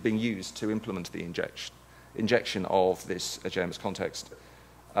technology that is being used to implement the injection of this JMS context.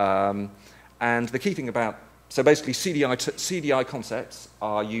 And the key thing so basically CDI concepts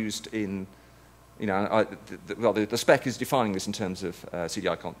are used in, the spec is defining this in terms of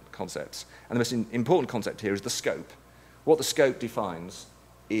CDI concepts. And the most important concept here is the scope. What the scope defines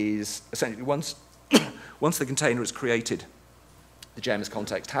is essentially once the container is created, the JMS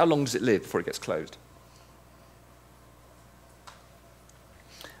context, how long does it live before it gets closed?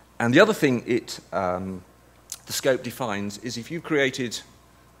 And the other thing the scope defines is if you've created,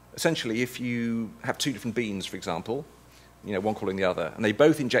 essentially if you have 2 different beans, for example, one calling the other, and they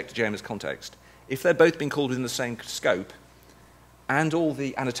both inject a JMS context, if they're both being called within the same scope, and all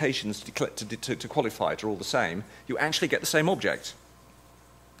the annotations to qualify it are all the same, you actually get the same object.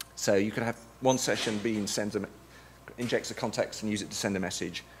 So you could have one session bean injects a context and uses it to send a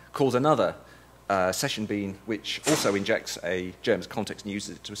message, calls another session bean, which also injects a JMS context and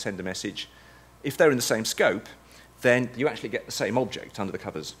uses it to send a message. If they're in the same scope, then you actually get the same object under the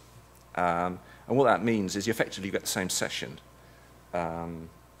covers. And what that means is you effectively get the same session,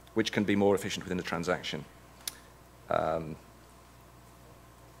 which can be more efficient within the transaction. What if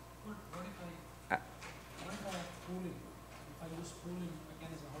I pooling? If I use pooling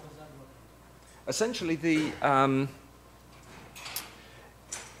mechanism, how does that work? Essentially, the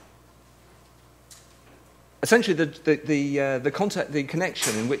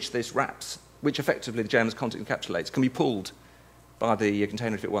connection in which this wraps, which effectively the JMS context encapsulates, can be pulled by the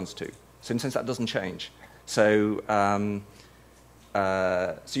container if it wants to. So in a sense, that doesn't change. So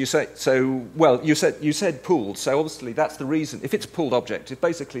you say, so, well, you said pooled, so obviously that's the reason. If it's a pooled object, if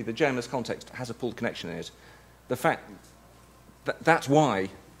basically the JMS context has a pooled connection in it, the fact that that's why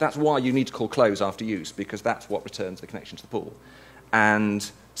you need to call close after use, because that's what returns the connection to the pool. And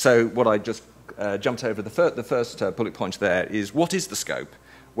so what I just jumped over, the first bullet point there is, what is the scope?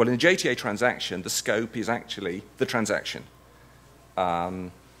 Well, in a JTA transaction, the scope is actually the transaction.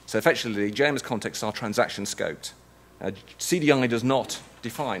 So effectively, JMS contexts are transaction scoped. CDI does not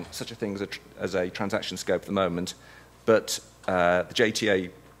define such a thing as a transaction scope at the moment, but the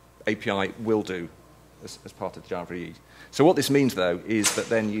JTA API will do as part of the Java EE. So what this means, though, is that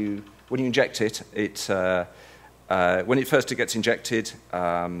then when you inject it, when it first gets injected,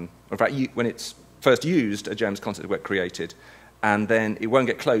 in fact, when it's first used, a JMS context will get created, and then it won't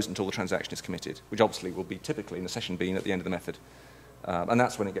get closed until the transaction is committed, which obviously will be typically in the session bean at the end of the method. And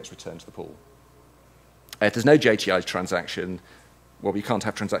that's when it gets returned to the pool. If there's no JTI transaction, well, we can't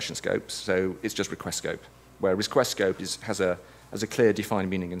have transaction scopes, so it's just request scope, where request scope has a clear defined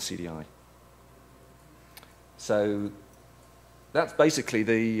meaning in CDI. So that's basically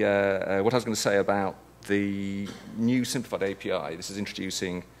what I was going to say about the new simplified API. This is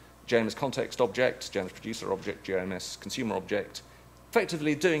introducing JMS context object, JMS producer object, JMS consumer object,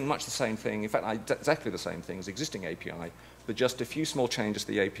 effectively doing much the same thing, in fact, exactly the same thing as existing API, but just a few small changes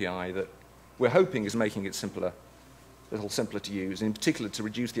to the API that we're hoping is making it simpler, a little simpler to use, and in particular to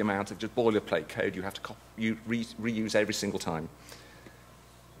reduce the amount of just boilerplate code you have to reuse every single time.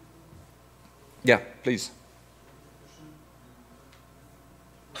 Yeah, please.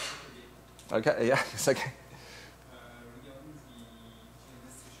 Okay, yeah, it's okay. Regarding the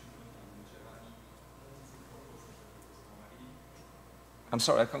JMS session mode in Java EE, what is the purpose of it normally? I'm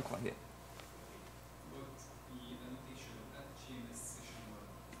sorry, I can't quite hear. But the annotation of that JMS session mode,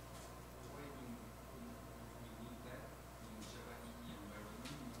 why do we need that in Java EE environment,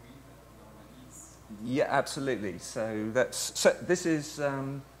 knowing that normally it's... Yeah, absolutely. So this is,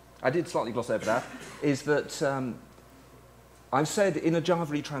 I did slightly gloss over that, is that I've said in a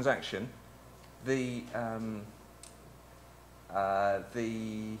Java EE transaction, the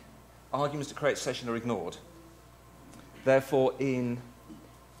arguments to create session are ignored. Therefore, if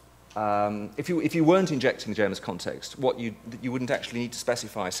you weren't injecting the JMS context, you wouldn't actually need to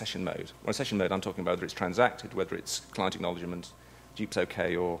specify a session mode. Or a session mode, I'm talking about whether it's transacted, whether it's client acknowledgement, dupes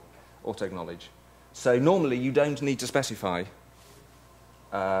OK, or auto acknowledge. So normally, you don't need to specify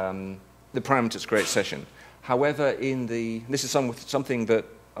the parameters to create session. However, this is something that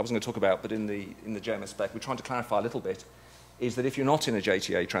I wasn't going to talk about, but in the JMS spec, we're trying to clarify a little bit, is that if you're not in a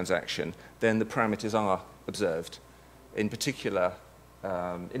JTA transaction, then the parameters are observed. In particular,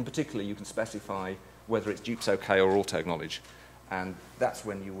 you can specify whether it's dupes OK or auto acknowledge, and that's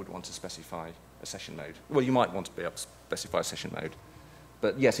when you would want to specify a session mode. Well, you might want to be able to specify a session mode,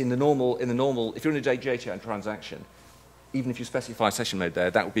 but yes, in the normal, if you're in a JTA transaction, even if you specify a session mode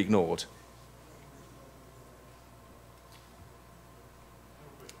there, that would be ignored.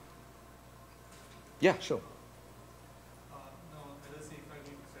 Yeah, sure. Now, let us say if I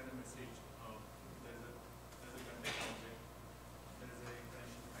need to send a message, there's a context object, there's a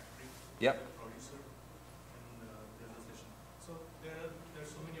connection factory, Yep. a producer, and there's a session. So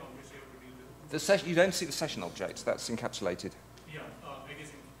there's so many objects you have to deal with. You don't see the session objects. That's encapsulated. Yeah, I guess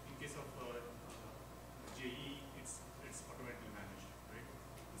in case of JE, it's automatically managed, right?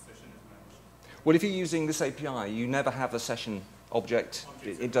 The session is managed. Well, if you're using this API, you never have a session object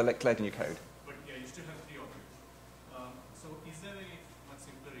declared in your code. But yeah, you still have three objects. So is there a much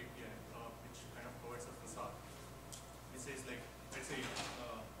simpler API which kind of provides a facade? It says like, let's say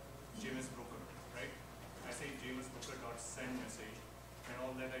JMS broker, right? I say JMS broker dot send message, and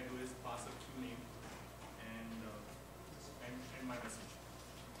all that I do is pass a queue name and my message.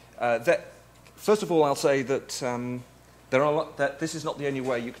 First of all, I'll say that that this is not the only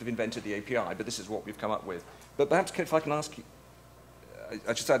way you could have invented the API, but this is what we've come up with. But perhaps if I can ask you,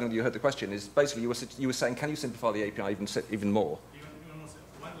 I just added, you heard the question, is basically you were saying, can you simplify the API even more? Even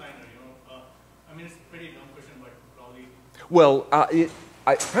one liner, I mean, it's a pretty dumb question, but probably. Well,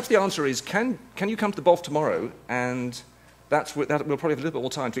 perhaps the answer is, can you come to the BOF tomorrow? And we'll probably have a little bit more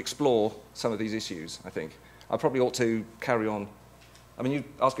time to explore some of these issues, I think. I probably ought to carry on. I mean, you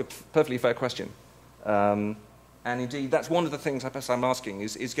ask a perfectly fair question. And indeed, that's one of the things I'm asking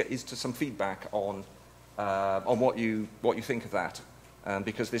is to some feedback on what you think of that.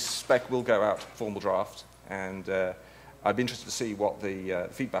 Because this spec will go out formal draft, and I'd be interested to see what the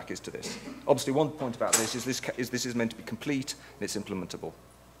feedback is to this. Obviously, one point about this is this is meant to be complete and it's implementable.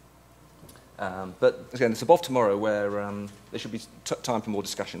 But again, it's a BOF tomorrow where there should be time for more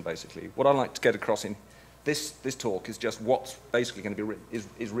discussion, basically. What I'd like to get across in this talk is just what's basically going to be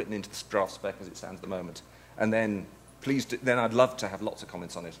is written into the draft spec as it stands at the moment. And then then I'd love to have lots of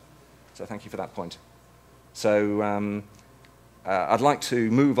comments on it. So thank you for that point. So I'd like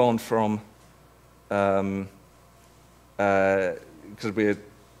to move on from, because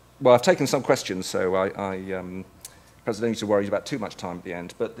well, I've taken some questions, so I perhaps don't need to worry about too much time at the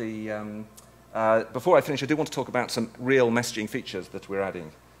end. But before I finish, I do want to talk about some real messaging features that we're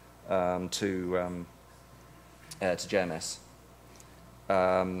adding to JMS.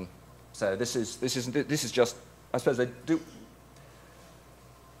 So this is just, I suppose they do.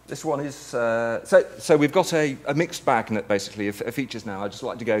 This one is so we've got a mixed bag basically of features now. I'd just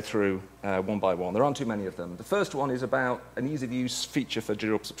like to go through one by one. There aren't too many of them. The first one is about an ease of use feature for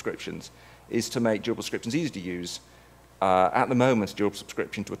durable subscriptions, is to make durable subscriptions easy to use. At the moment, durable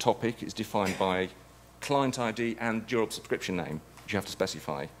subscription to a topic is defined by client ID and durable subscription name, which you have to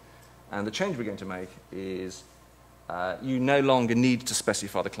specify. And the change we're going to make is you no longer need to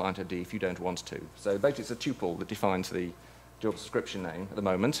specify the client ID if you don't want to. So basically, it's a tuple that defines the durable subscription name at the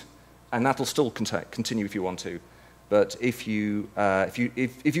moment, and that'll still continue if you want to. But if you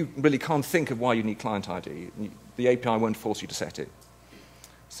really can't think of why you need client ID, the API won't force you to set it.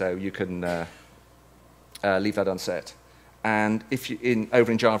 So you can leave that unset. And if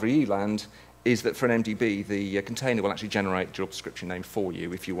over in Java EE land, is that for an MDB, the container will actually generate durable subscription name for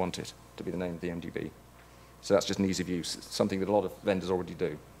you if you want it to be the name of the MDB. So that's just an ease of use. It's something that a lot of vendors already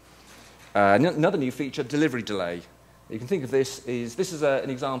do. Another new feature, delivery delay. You can think of this is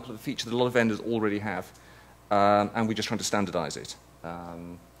an example of a feature that a lot of vendors already have, and we're just trying to standardize it.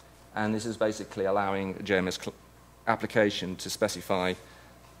 And this is basically allowing a JMS application to specify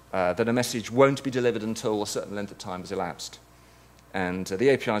that a message won't be delivered until a certain length of time has elapsed. And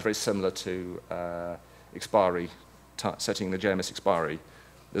the API is very similar to expiry, setting the JMS expiry.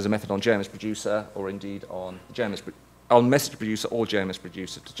 There's a method on JMS producer, or indeed on message producer or JMS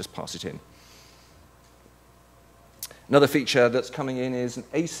producer to just pass it in. Another feature that's coming in is an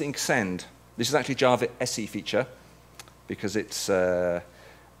async send. This is actually Java SE feature, because it's rather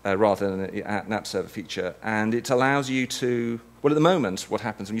than an app server feature. And it allows you to, well, at the moment, what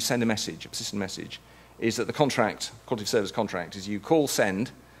happens when you send a message, a persistent message, is that the contract, quality of service contract, is you call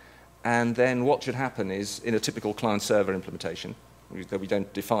send, and then what should happen is, in a typical client-server implementation, that we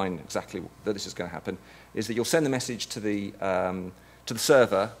don't define exactly that this is going to happen, is that you'll send the message to the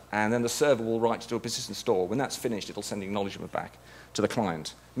server, and then the server will write to a persistent store. When that's finished, it'll send the acknowledgement back to the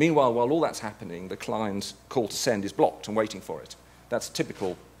client. Meanwhile, while all that's happening, the client's call to send is blocked and waiting for it. That's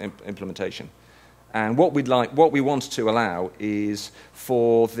typical implementation. And what we want to allow is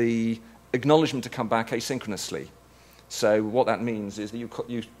for the acknowledgement to come back asynchronously. So what that means is that you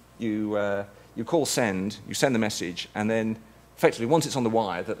call send, you send the message, and then effectively once it's on the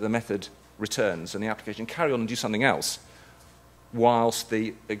wire, that the method returns, and the application can carry on and do something else whilst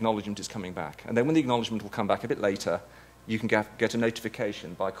the acknowledgement is coming back. And then when the acknowledgement will come back a bit later, you can get a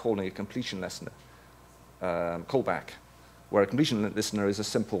notification by calling a completion listener callback, where a completion listener is a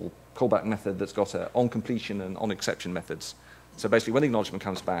simple callback method that's got on completion and on exception methods. So basically, when the acknowledgement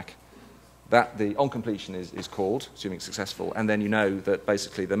comes back, that the on completion is called, assuming it's successful, and then you know that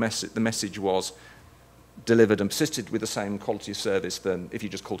basically the message was delivered and persisted with the same quality of service than if you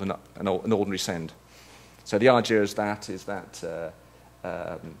just called an ordinary send. So the idea is that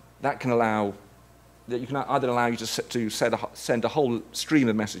that can allow, that you can either allow you to send a whole stream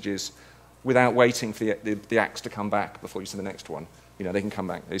of messages without waiting for the acts to come back before you send the next one. You know, they can come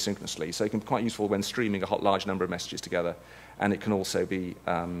back asynchronously. So it can be quite useful when streaming a large number of messages together, and it can also be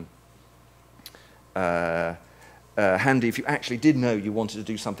handy if you actually did know you wanted to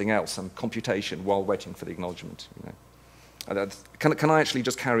do something else, some computation, while waiting for the acknowledgement. You know. Can I actually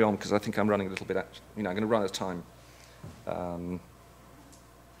just carry on, because I think I'm running a little bit, I'm going to run out of time.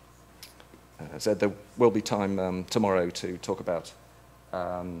 So there will be time tomorrow to talk about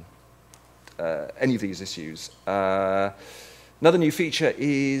any of these issues. Another new feature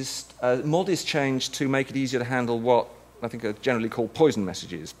is mod is changed to make it easier to handle what I think are generally called poison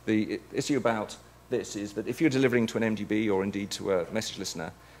messages. The issue about this is that if you're delivering to an MDB or indeed to a message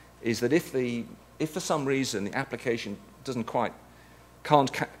listener, is that if for some reason the application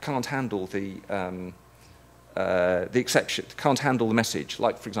can't handle the exception, can't handle the message,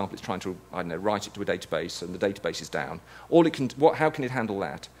 like for example it's trying to, I don't know, write it to a database and the database is down, how can it handle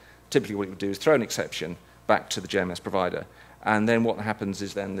that? Typically what it would do is throw an exception back to the JMS provider, and then what happens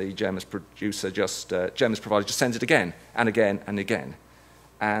is then the JMS provider just sends it again and again and again.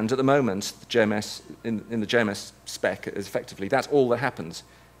 And at the moment, the JMS, in the JMS spec, is effectively, that's all that happens,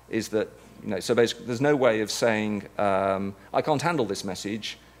 is that, you know, so basically there's no way of saying, I can't handle this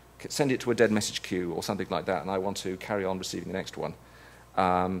message, send it to a dead message queue or something like that, and I want to carry on receiving the next one.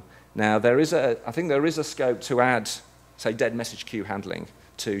 Now, I think there is a scope to add, say, dead message queue handling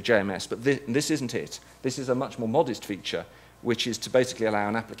to JMS, but this isn't it. This is a much more modest feature, which is to basically allow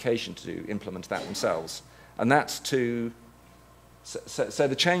an application to implement that themselves. And that's to... So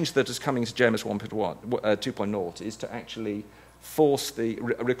the change that is coming to JMS 2.0 is to actually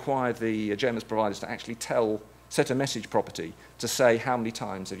require the JMS providers to actually set a message property to say how many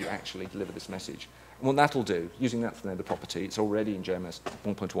times have you actually delivered this message. And what that'll do, using that to name the property, it's already in JMS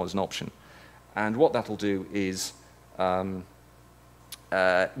 1.1 as an option. And what that'll do is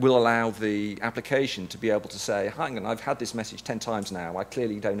will allow the application to be able to say, hang on, I've had this message 10 times now, I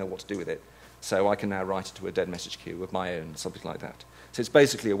clearly don't know what to do with it. So I can now write it to a dead message queue of my own, something like that. So it's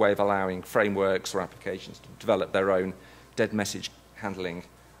basically a way of allowing frameworks or applications to develop their own dead message handling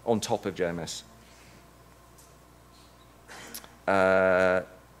on top of JMS. And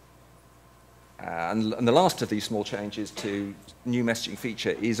the last of these small changes to new messaging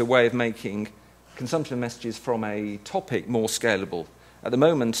feature is a way of making consumption of messages from a topic more scalable. At the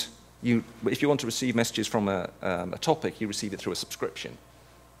moment, if you want to receive messages from a topic, you receive it through a subscription.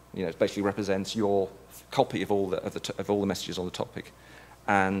 You know, it basically represents your copy of all the messages on the topic.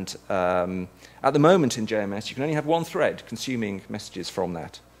 And at the moment in JMS, you can only have one thread consuming messages from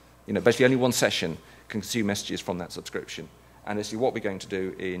that. You know, basically only one session can consume messages from that subscription. And actually what we're going to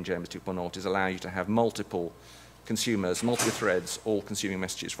do in JMS 2.0 is allow you to have multiple consumers, multiple threads, all consuming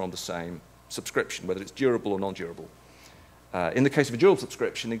messages from the same subscription, whether it's durable or non-durable. In the case of a durable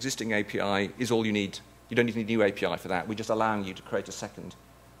subscription, existing API is all you need. You don't need a new API for that. We're just allowing you to create a second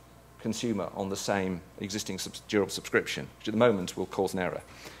consumer on the same existing durable subscription, which at the moment will cause an error.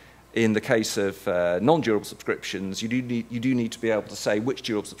 In the case of non-durable subscriptions, you do need to be able to say which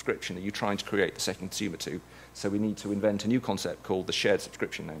durable subscription are you trying to create the second consumer to. So we need to invent a new concept called the shared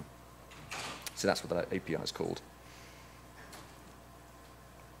subscription name. So that's what that API is called.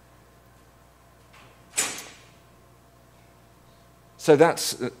 So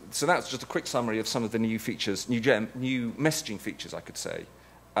that's just a quick summary of some of the new features, new messaging features, I could say.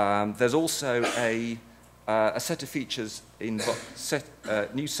 There's also a set of features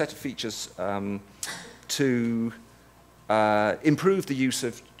new set of features to improve the use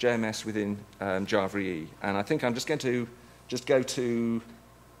of JMS within Java EE. And I think I'm just going to go to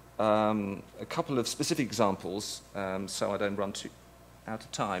a couple of specific examples so I don't run out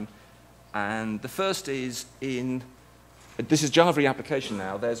of time. And the first is this is Java EE application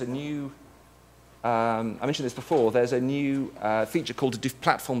now. There's a new, I mentioned this before, there's a new feature called a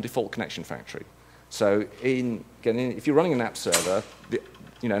platform default connection factory. So if you're running an app server,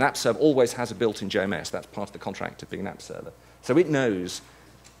 an app server always has a built-in JMS. That's part of the contract of being an app server. So it knows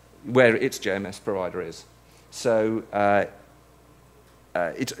where its JMS provider is. So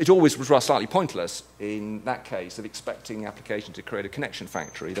it always was rather slightly pointless in that case of expecting the application to create a connection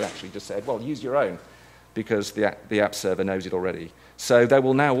factory that actually just said, well, use your own, because the app server knows it already. So there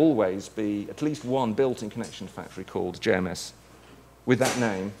will now always be at least one built-in connection factory called JMS with that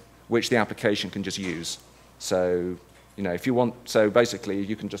name, which the application can just use. So, so basically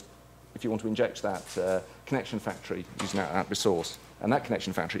you can just, if you want to inject that connection factory using that resource, and that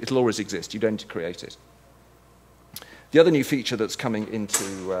connection factory, it'll always exist. You don't need to create it. The other new feature that's coming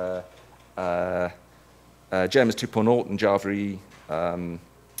into JMS 2.0 and Java EE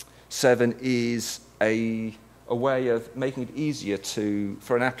 7 is a way of making it easier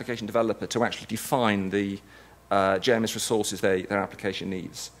for an application developer to actually define the JMS resources their application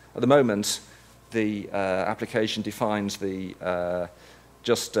needs. At the moment, the application defines has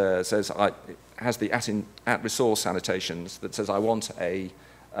the at resource annotations that says I want a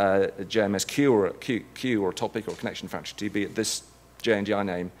JMS queue or a topic or a connection factory to be at this JNDI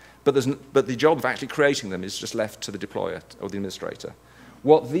name, but the job of actually creating them is just left to the deployer or the administrator.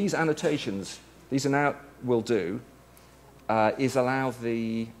 What these annotations will do is allow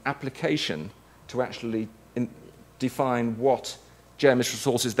the application to actually define what JMS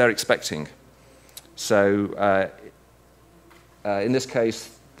resources they're expecting. So in this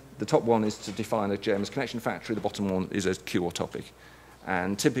case, the top one is to define a JMS connection factory, the bottom one is a queue or topic.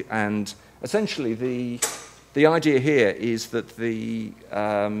 And essentially the idea here is that the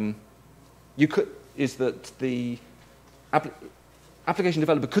application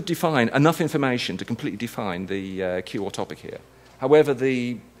developer could define enough information to completely define the queue or topic here. However,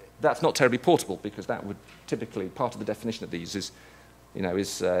 that's not terribly portable, because that would typically, part of the definition of these is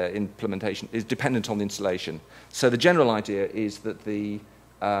implementation is dependent on the installation. So the general idea is that the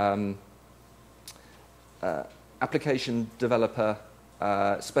application developer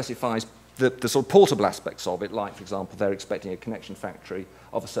specifies the sort of portable aspects of it, like, for example, they're expecting a connection factory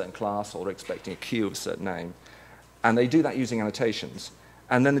of a certain class, or they're expecting a queue of a certain name. And they do that using annotations.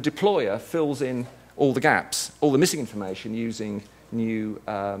 And then the deployer fills in all the gaps, all the missing information, using new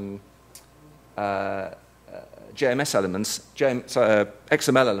JMS elements,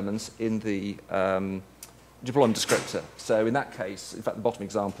 XML elements in the deployment descriptor. So in that case, in fact, the bottom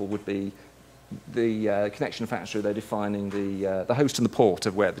example would be the connection factory. They're defining the host and the port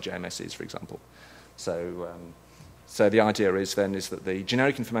of where the JMS is, for example. So the idea is that the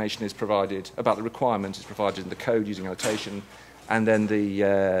generic information is provided about the requirement is provided in the code using annotation, and then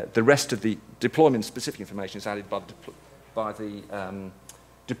the rest of the deployment-specific information is added by the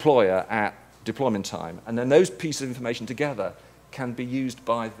deployer at deployment time. And then those pieces of information together can be used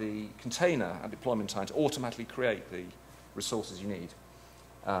by the container at deployment time to automatically create the resources you need,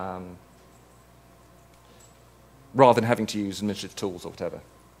 rather than having to use administrative tools or whatever.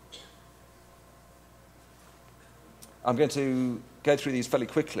 I'm going to go through these fairly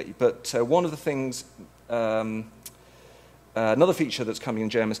quickly, but one of the things, another feature that's coming in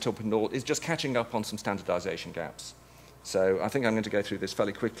JMS 2.0 is just catching up on some standardization gaps. So I think I'm going to go through this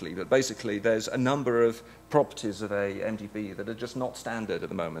fairly quickly, but basically there's a number of properties of a MDB that are just not standard at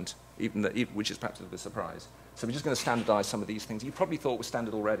the moment, which is perhaps a bit of a surprise. So we're just going to standardize some of these things you probably thought were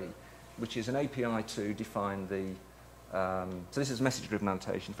standard already, which is an API to define the, so this is message-driven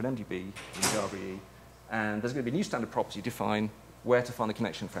annotation for an MDB in Java EE, and there's going to be a new standard property to define where to find the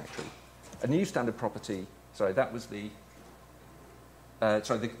connection factory. A new standard property, sorry, that was the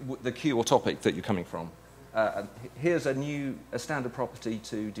queue or topic that you're coming from. Here's a standard property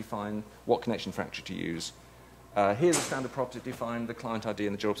to define what connection factory to use. Here's a standard property to define the client ID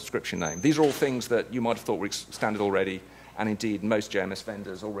and the job description name. These are all things that you might have thought were standard already, and indeed most JMS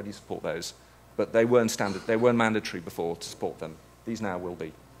vendors already support those. But they weren't standard, they weren't mandatory before to support them. These now will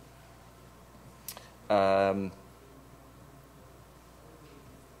be. I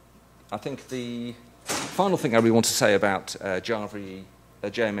think the final thing I really want to say about Java EE,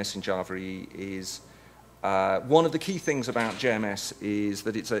 JMS in Java EE is one of the key things about JMS is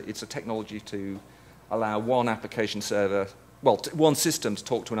that it's a technology to allow one application server, one system to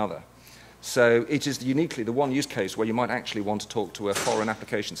talk to another. So it is uniquely the one use case where you might actually want to talk to a foreign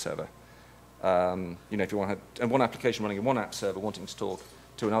application server. If you want to have one application running in one app server wanting to talk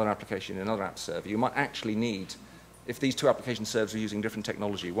to another application in another app server, you might actually need, if these two application servers are using different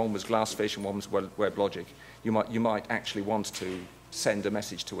technology, one was Glassfish and one was WebLogic, you might actually want to send a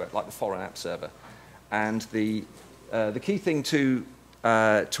message to like the foreign app server. And the key thing to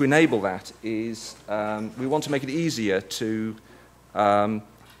enable that is we want to make it easier to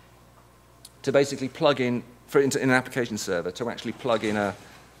basically plug in, in an application server, to actually plug in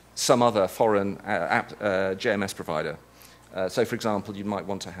some other foreign JMS provider. So, for example, you might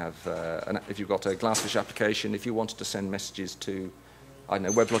want to have, if you've got a Glassfish application, if you wanted to send messages to, I don't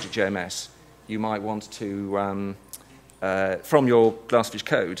know, WebLogic JMS, you might want to, from your Glassfish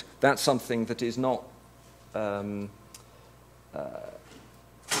code, that's something that is not,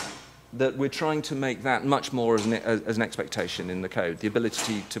 that we're trying to make that much more as an expectation in the code, the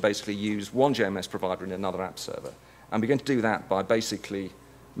ability to basically use one JMS provider in another app server. And we're going to do that by basically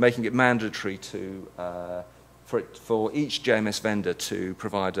making it mandatory to, for each JMS vendor to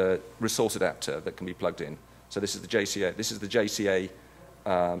provide a resource adapter that can be plugged in. So this is the JCA. This is the JCA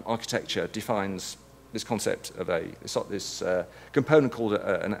architecture defines this concept of this component called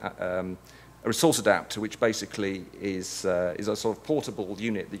a resource adapter, which basically is a sort of portable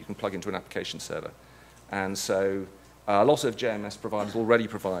unit that you can plug into an application server. And so a lot of JMS providers already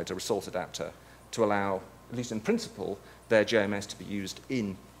provide a resource adapter to allow, at least in principle, their JMS to be used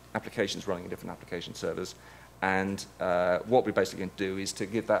in applications running in different application servers. And what we're basically going to do is to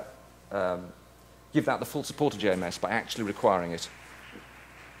give that the full support of JMS by actually requiring it.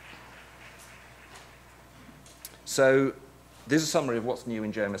 So this is a summary of what's new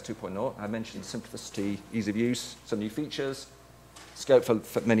in JMS 2.0. I mentioned simplicity, ease of use, some new features, scope for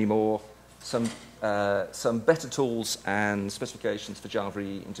many more, some better tools and specifications for Java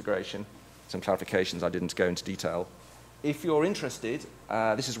EE integration, some clarifications I didn't go into detail. If you're interested,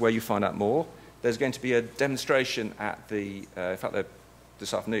 this is where you find out more. There's going to be a demonstration at the, in fact,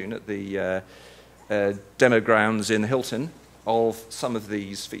 this afternoon at the demo grounds in Hilton of some of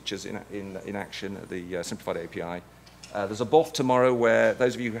these features in action at the simplified API. There's a BOF tomorrow where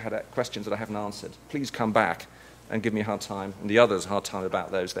those of you who had questions that I haven't answered, please come back and give me a hard time, and the others a hard time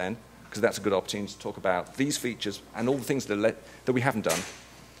about those then, because that's a good opportunity to talk about these features and all the things that we haven't done.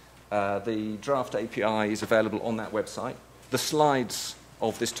 The draft API is available on that website. The slides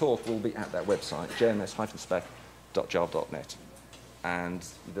of this talk will be at that website, jms-spec.java.net. and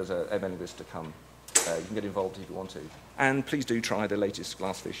there's a mailing list to come. You can get involved if you want to. And please do try the latest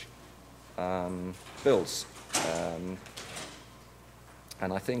Glassfish builds.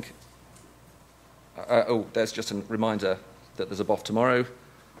 And I think, there's just a reminder that there's a BOF tomorrow.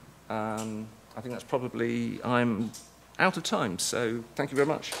 I think that's probably, I'm out of time, so thank you very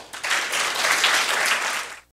much.